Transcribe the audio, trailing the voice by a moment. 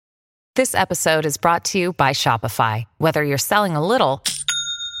This episode is brought to you by Shopify. Whether you're selling a little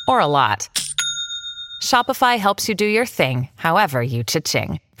or a lot, Shopify helps you do your thing, however you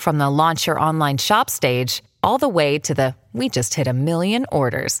cha-ching. From the launch your online shop stage, all the way to the we just hit 1 million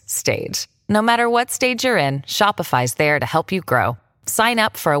orders stage. No matter what stage you're in, Shopify's there to help you grow. Sign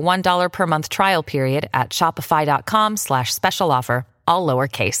up for a $1 per month trial period at shopify.com/special offer, all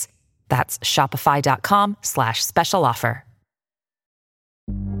lowercase. That's shopify.com/special offer.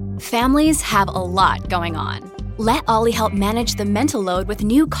 Families have a lot going on. Let Ollie help manage the mental load with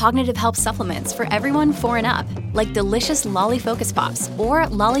new cognitive help supplements for everyone 4 and up, like delicious Lolly Focus Pops or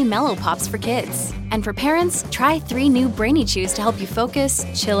Lolly Mellow Pops for kids. And for parents, try 3 new Brainy Chews to help you focus,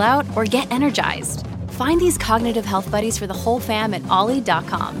 chill out, or get energized. Find these cognitive health buddies for the whole fam at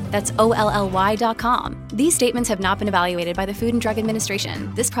ollie.com. That's OLLY.com. These statements have not been evaluated by the Food and Drug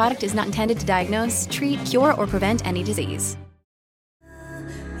Administration. This product is not intended to diagnose, treat, cure, or prevent any disease.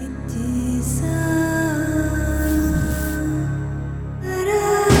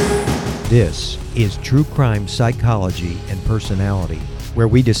 This is True Crime Psychology and Personality, where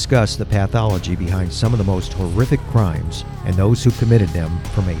we discuss the pathology behind some of the most horrific crimes and those who committed them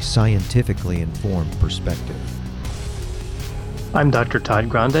from a scientifically informed perspective. I'm Dr. Todd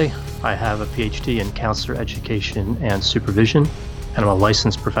Grande. I have a PhD in counselor education and supervision, and I'm a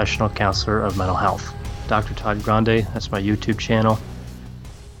licensed professional counselor of mental health. Dr. Todd Grande, that's my YouTube channel.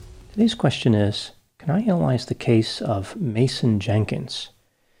 Today's question is, can I analyze the case of Mason Jenkins?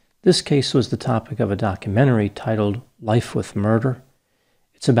 This case was the topic of a documentary titled Life with Murder.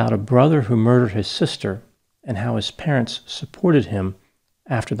 It's about a brother who murdered his sister and how his parents supported him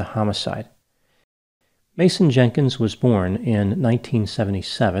after the homicide. Mason Jenkins was born in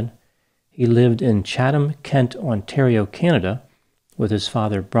 1977. He lived in Chatham, Kent, Ontario, Canada, with his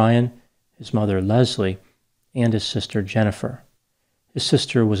father Brian, his mother Leslie, and his sister Jennifer. His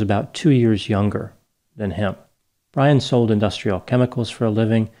sister was about 2 years younger than him. Brian sold industrial chemicals for a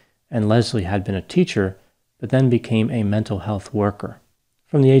living, and Leslie had been a teacher, but then became a mental health worker.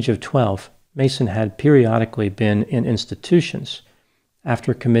 From the age of 12, Mason had periodically been in institutions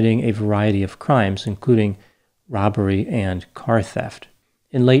after committing a variety of crimes, including robbery and car theft.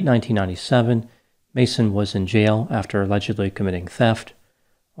 In late 1997, Mason was in jail after allegedly committing theft.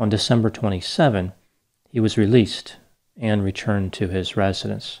 On December 27, he was released and returned to his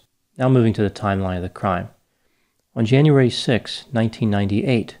residence. Now moving to the timeline of the crime. On January 6,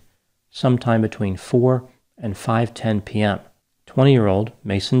 1998, sometime between 4 and 5:10 p.m., 20-year-old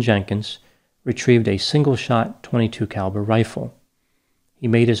Mason Jenkins retrieved a single-shot .22 caliber rifle. He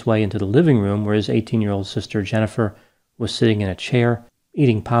made his way into the living room where his 18-year-old sister Jennifer was sitting in a chair,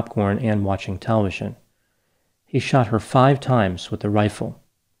 eating popcorn and watching television. He shot her 5 times with the rifle,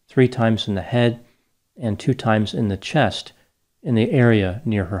 3 times in the head and 2 times in the chest in the area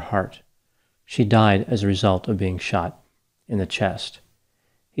near her heart. She died as a result of being shot in the chest.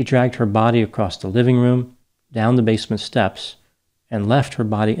 He dragged her body across the living room, down the basement steps, and left her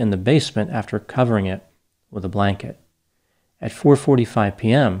body in the basement after covering it with a blanket. At 4:45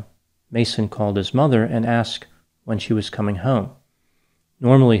 p.m., Mason called his mother and asked when she was coming home.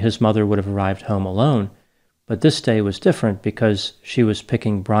 Normally, his mother would have arrived home alone, but this day was different because she was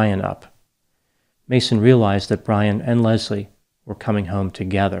picking Brian up. Mason realized that Brian and Leslie were coming home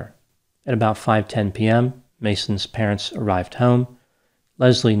together. At about 5:10 p.m., Mason's parents arrived home.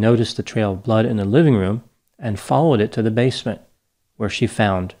 Leslie noticed the trail of blood in the living room and followed it to the basement, where she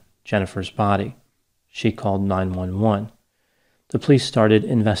found Jennifer's body. She called 911. The police started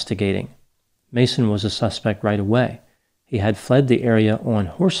investigating. Mason was a suspect right away. He had fled the area on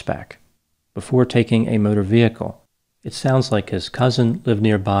horseback before taking a motor vehicle. It sounds like his cousin lived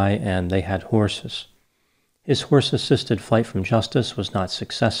nearby and they had horses. His horse-assisted flight from justice was not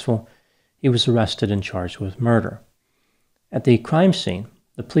successful. He was arrested and charged with murder. At the crime scene,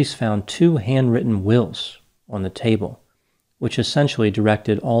 the police found 2 handwritten wills on the table, which essentially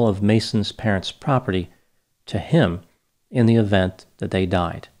directed all of Mason's parents' property to him in the event that they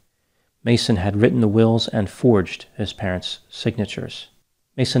died. Mason had written the wills and forged his parents' signatures.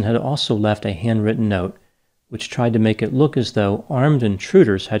 Mason had also left a handwritten note which tried to make it look as though armed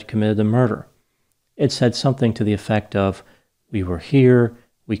intruders had committed the murder. It said something to the effect of, "We were here,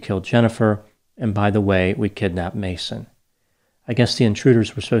 we killed Jennifer, and by the way, we kidnapped Mason." I guess the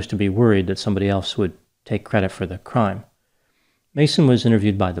intruders were supposed to be worried that somebody else would take credit for the crime. Mason was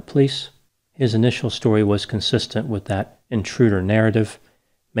interviewed by the police. His initial story was consistent with that intruder narrative.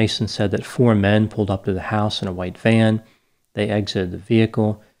 Mason said that 4 men pulled up to the house in a white van. They exited the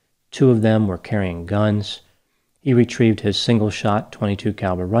vehicle. 2 of them were carrying guns. He retrieved his single-shot .22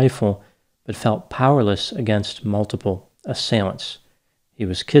 caliber rifle, but felt powerless against multiple assailants. He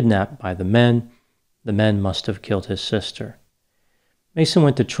was kidnapped by the men. The men must have killed his sister. Mason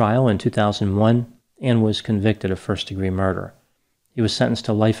went to trial in 2001 and was convicted of first-degree murder. He was sentenced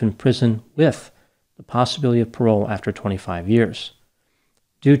to life in prison with the possibility of parole after 25 years.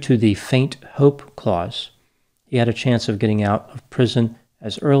 Due to the faint hope clause, he had a chance of getting out of prison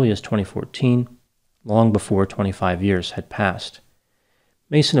as early as 2014, long before 25 years had passed.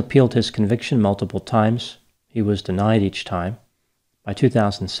 Mason appealed his conviction multiple times. He was denied each time. By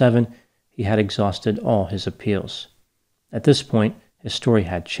 2007, he had exhausted all his appeals. At this point, his story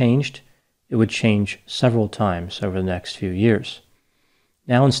had changed. It would change several times over the next few years.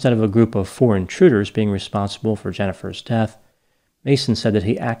 Now, instead of a group of 4 intruders being responsible for Jennifer's death, Mason said that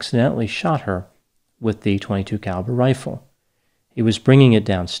he accidentally shot her with the .22 caliber rifle. He was bringing it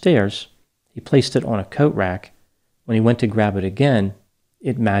downstairs. He placed it on a coat rack. When he went to grab it again,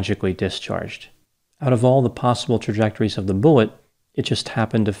 it magically discharged. Out of all the possible trajectories of the bullet, it just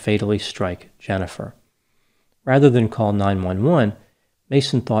happened to fatally strike Jennifer. Rather than call 911,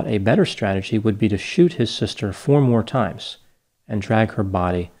 Mason thought a better strategy would be to shoot his sister 4 more times and drag her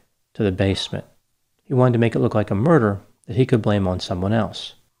body to the basement. He wanted to make it look like a murder that he could blame on someone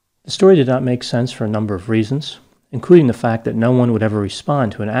else. The story did not make sense for a number of reasons, including the fact that no one would ever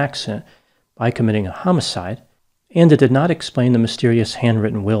respond to an accident by committing a homicide, and it did not explain the mysterious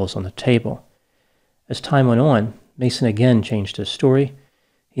handwritten wills on the table. As time went on, Mason again changed his story.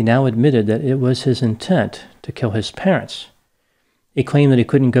 He now admitted that it was his intent to kill his parents. He claimed that he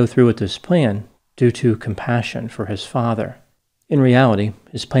couldn't go through with this plan due to compassion for his father. In reality,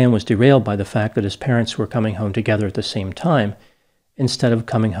 his plan was derailed by the fact that his parents were coming home together at the same time instead of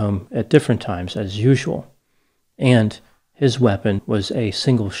coming home at different times as usual. And his weapon was a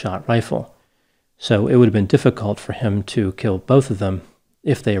single-shot rifle, so it would have been difficult for him to kill both of them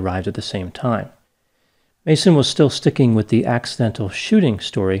if they arrived at the same time. Mason was still sticking with the accidental shooting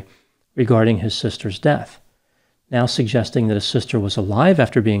story regarding his sister's death, now suggesting that his sister was alive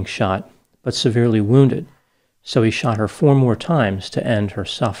after being shot, but severely wounded, so he shot her 4 more times to end her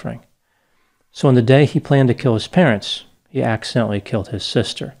suffering. So on the day he planned to kill his parents, he accidentally killed his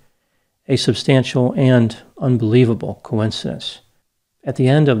sister. A substantial and unbelievable coincidence. At the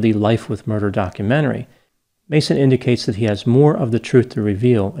end of the Life with Murder documentary, Mason indicates that he has more of the truth to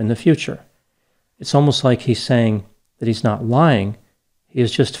reveal in the future. It's almost like he's saying that he's not lying, he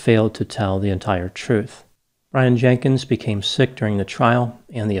has just failed to tell the entire truth. Brian Jenkins became sick during the trial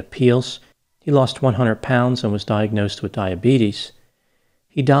and the appeals. He lost 100 pounds and was diagnosed with diabetes.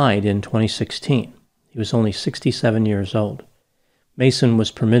 He died in 2016. He was only 67 years old. Mason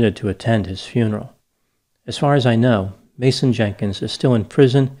was permitted to attend his funeral. As far as I know, Mason Jenkins is still in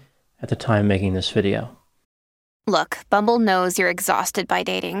prison at the time making this video. Look, Bumble knows you're exhausted by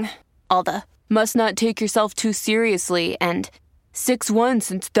dating. All the must not take yourself too seriously and 6'1"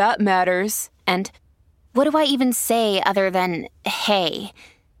 since that matters. And what do I even say other than, hey?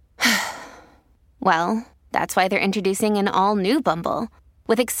 Well, that's why they're introducing an all-new Bumble,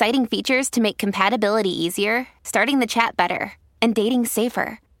 with exciting features to make compatibility easier, starting the chat better, and dating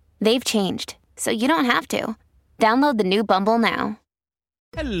safer. They've changed, so you don't have to. Download the new Bumble now.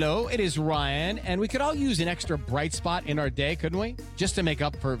 Hello, it is Ryan, and we could all use an extra bright spot in our day, couldn't we? Just to make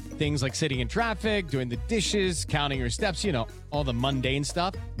up for things like sitting in traffic, doing the dishes, counting your steps, you know, all the mundane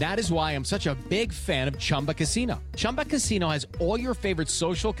stuff. That is why I'm such a big fan of Chumba Casino. Chumba Casino has all your favorite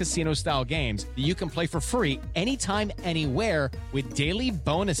social casino-style games that you can play for free anytime, anywhere with daily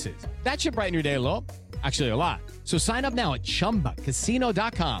bonuses. That should brighten your day a little. Actually, a lot. So sign up now at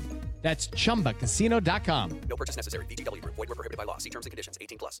ChumbaCasino.com. That's ChumbaCasino.com. No purchase necessary. VGW Group. Void where prohibited by law. See terms and conditions.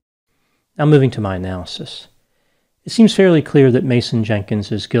 18+. Now moving to my analysis. It seems fairly clear that Mason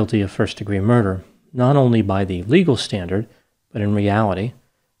Jenkins is guilty of first-degree murder, not only by the legal standard, but in reality.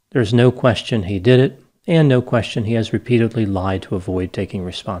 There's no question he did it, and no question he has repeatedly lied to avoid taking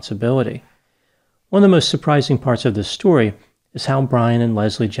responsibility. One of the most surprising parts of this story is how Brian and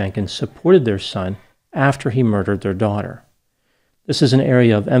Leslie Jenkins supported their son after he murdered their daughter. This is an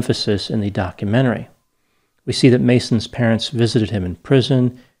area of emphasis in the documentary. We see that Mason's parents visited him in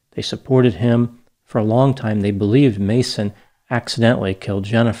prison. They supported him. For a long time, they believed Mason accidentally killed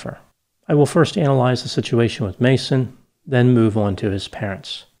Jennifer. I will first analyze the situation with Mason, then move on to his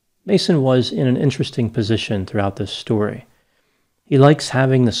parents. Mason was in an interesting position throughout this story. He likes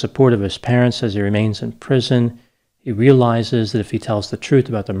having the support of his parents as he remains in prison. He realizes that if he tells the truth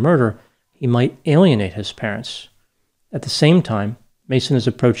about the murder, he might alienate his parents. At the same time, Mason is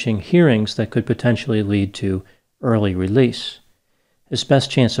approaching hearings that could potentially lead to early release. His best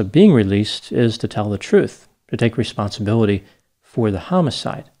chance of being released is to tell the truth, to take responsibility for the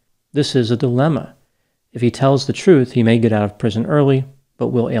homicide. This is a dilemma. If he tells the truth, he may get out of prison early, but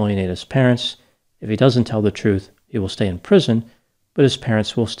will alienate his parents. If he doesn't tell the truth, he will stay in prison, but his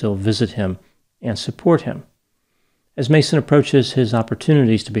parents will still visit him and support him. As Mason approaches his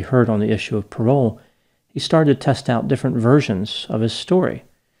opportunities to be heard on the issue of parole, he started to test out different versions of his story,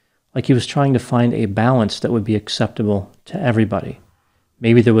 like he was trying to find a balance that would be acceptable to everybody.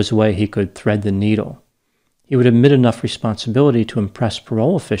 Maybe there was a way he could thread the needle. He would admit enough responsibility to impress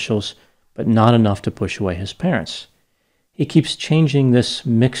parole officials, but not enough to push away his parents. He keeps changing this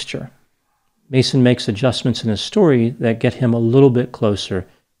mixture. Mason makes adjustments in his story that get him a little bit closer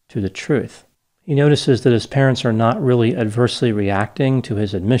to the truth. He notices that his parents are not really adversely reacting to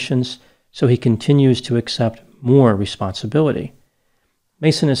his admissions, so he continues to accept more responsibility.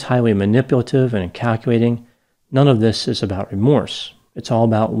 Mason is highly manipulative and calculating. None of this is about remorse. It's all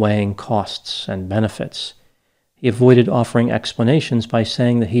about weighing costs and benefits. He avoided offering explanations by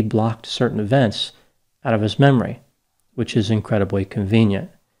saying that he blocked certain events out of his memory, which is incredibly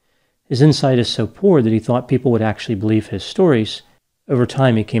convenient. His insight is so poor that he thought people would actually believe his stories. Over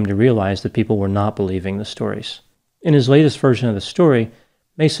time, he came to realize that people were not believing the stories. In his latest version of the story,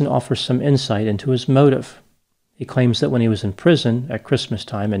 Mason offers some insight into his motive. He claims that when he was in prison at Christmas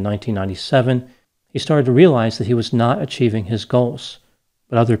time in 1997, he started to realize that he was not achieving his goals,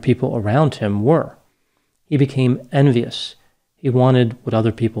 but other people around him were. He became envious. He wanted what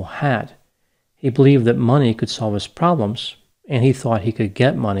other people had. He believed that money could solve his problems, and he thought he could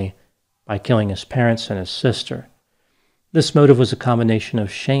get money by killing his parents and his sister. This motive was a combination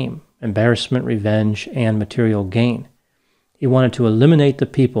of shame, embarrassment, revenge, and material gain. He wanted to eliminate the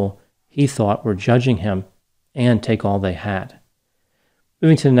people he thought were judging him and take all they had.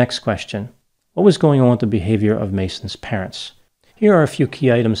 Moving to the next question, what was going on with the behavior of Mason's parents? Here are a few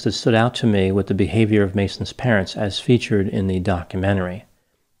key items that stood out to me with the behavior of Mason's parents as featured in the documentary.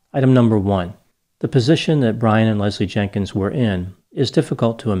 Item number 1, the position that Brian and Leslie Jenkins were in is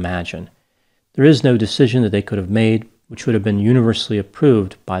difficult to imagine. There is no decision that they could have made which would have been universally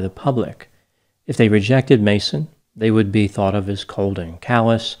approved by the public. If they rejected Mason, they would be thought of as cold and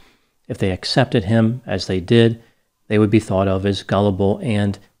callous. If they accepted him, as they did, they would be thought of as gullible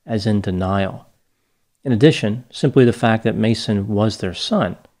and as in denial. In addition, simply the fact that Mason was their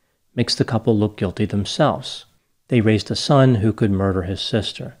son makes the couple look guilty themselves. They raised a son who could murder his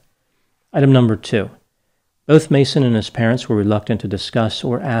sister. Item number 2. Both Mason and his parents were reluctant to discuss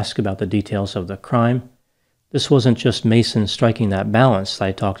or ask about the details of the crime. This wasn't just Mason striking that balance that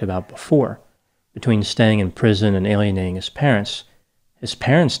I talked about before, between staying in prison and alienating his parents. His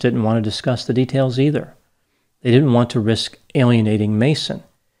parents didn't want to discuss the details either. They didn't want to risk alienating Mason.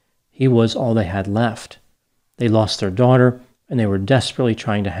 He was all they had left. They lost their daughter, and they were desperately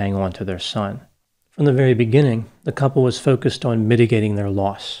trying to hang on to their son. From the very beginning, the couple was focused on mitigating their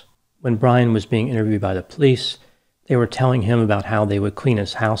loss. When Brian was being interviewed by the police, they were telling him about how they would clean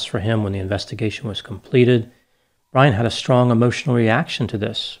his house for him when the investigation was completed. Brian had a strong emotional reaction to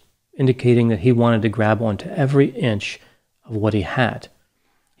this, indicating that he wanted to grab onto every inch of what he had.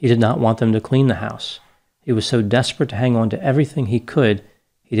 He did not want them to clean the house. He was so desperate to hang on to everything he could,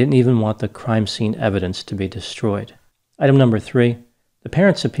 he didn't even want the crime scene evidence to be destroyed. Item number 3, the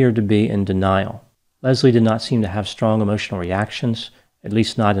parents appeared to be in denial. Leslie did not seem to have strong emotional reactions, at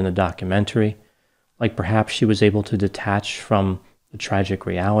least not in the documentary, like perhaps she was able to detach from the tragic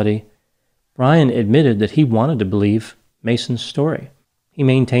reality. Brian admitted that he wanted to believe Mason's story. He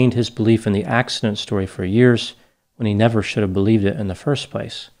maintained his belief in the accident story for years when he never should have believed it in the first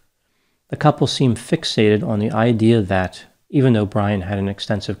place. The couple seemed fixated on the idea that, even though Brian had an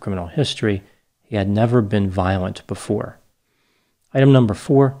extensive criminal history, he had never been violent before. Item number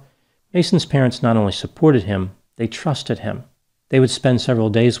 4, Mason's parents not only supported him, they trusted him. They would spend several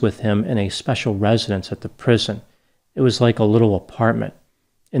days with him in a special residence at the prison. It was like a little apartment.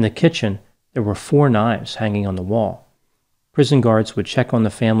 In the kitchen, there were 4 knives hanging on the wall. Prison guards would check on the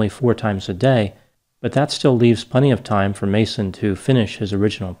family 4 times a day, but that still leaves plenty of time for Mason to finish his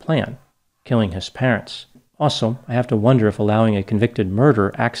original plan, killing his parents. Also, I have to wonder if allowing a convicted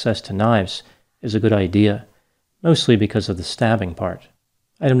murderer access to knives is a good idea, mostly because of the stabbing part.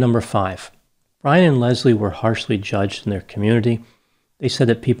 Item number 5. Brian and Leslie were harshly judged in their community. They said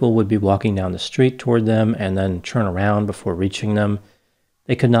that people would be walking down the street toward them and then turn around before reaching them.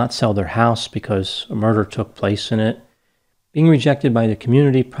 They could not sell their house because a murder took place in it. Being rejected by the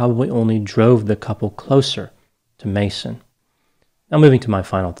community probably only drove the couple closer to Mason. Now moving to my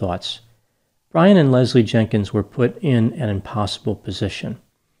final thoughts. Brian and Leslie Jenkins were put in an impossible position.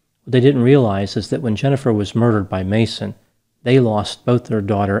 What they didn't realize is that when Jennifer was murdered by Mason, they lost both their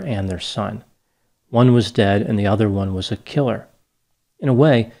daughter and their son. One was dead and the other one was a killer. In a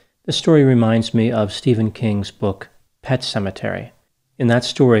way, this story reminds me of Stephen King's book, Pet Sematary. In that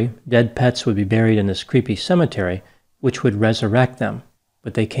story, dead pets would be buried in this creepy cemetery, which would resurrect them,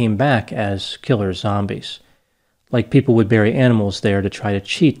 but they came back as killer zombies. Like people would bury animals there to try to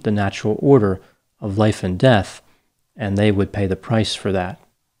cheat the natural order of life and death, and they would pay the price for that.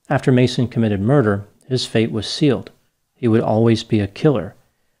 After Mason committed murder, his fate was sealed. He would always be a killer.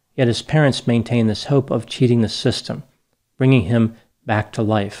 Yet his parents maintained this hope of cheating the system, bringing him back to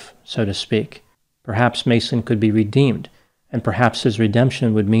life, so to speak. Perhaps Mason could be redeemed, and perhaps his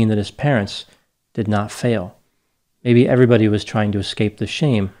redemption would mean that his parents did not fail. Maybe everybody was trying to escape the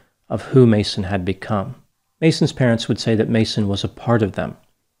shame of who Mason had become. Mason's parents would say that Mason was a part of them.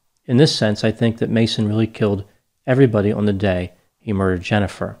 In this sense, I think that Mason really killed everybody on the day he murdered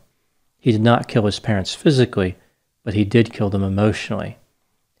Jennifer. He did not kill his parents physically, but he did kill them emotionally.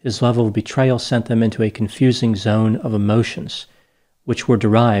 His level of betrayal sent them into a confusing zone of emotions, which were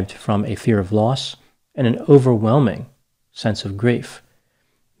derived from a fear of loss and an overwhelming sense of grief.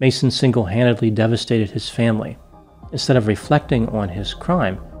 Mason single-handedly devastated his family. Instead of reflecting on his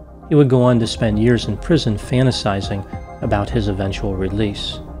crime, he would go on to spend years in prison fantasizing about his eventual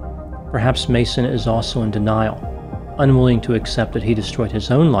release. Perhaps Mason is also in denial, unwilling to accept that he destroyed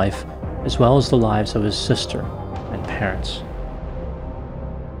his own life as well as the lives of his sister and parents.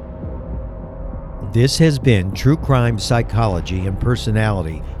 This has been True Crime Psychology and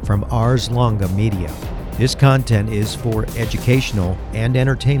Personality from Ars Longa Media. This content is for educational and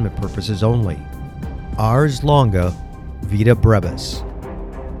entertainment purposes only. Ars Longa, Vita Brevis.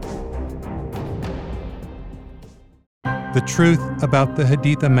 The truth about the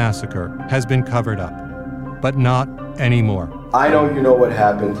Haditha massacre has been covered up, but not anymore. I know you know what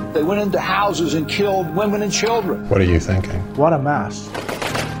happened. They went into houses and killed women and children. What are you thinking? What a mess.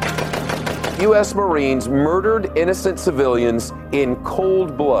 U.S. Marines murdered innocent civilians in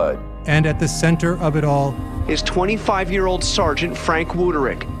cold blood. And at the center of it all is 25-year-old Sergeant Frank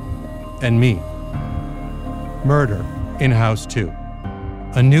Wuterich. And me. Murder in House 2.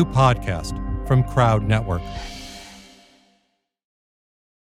 A new podcast from Crowd Network.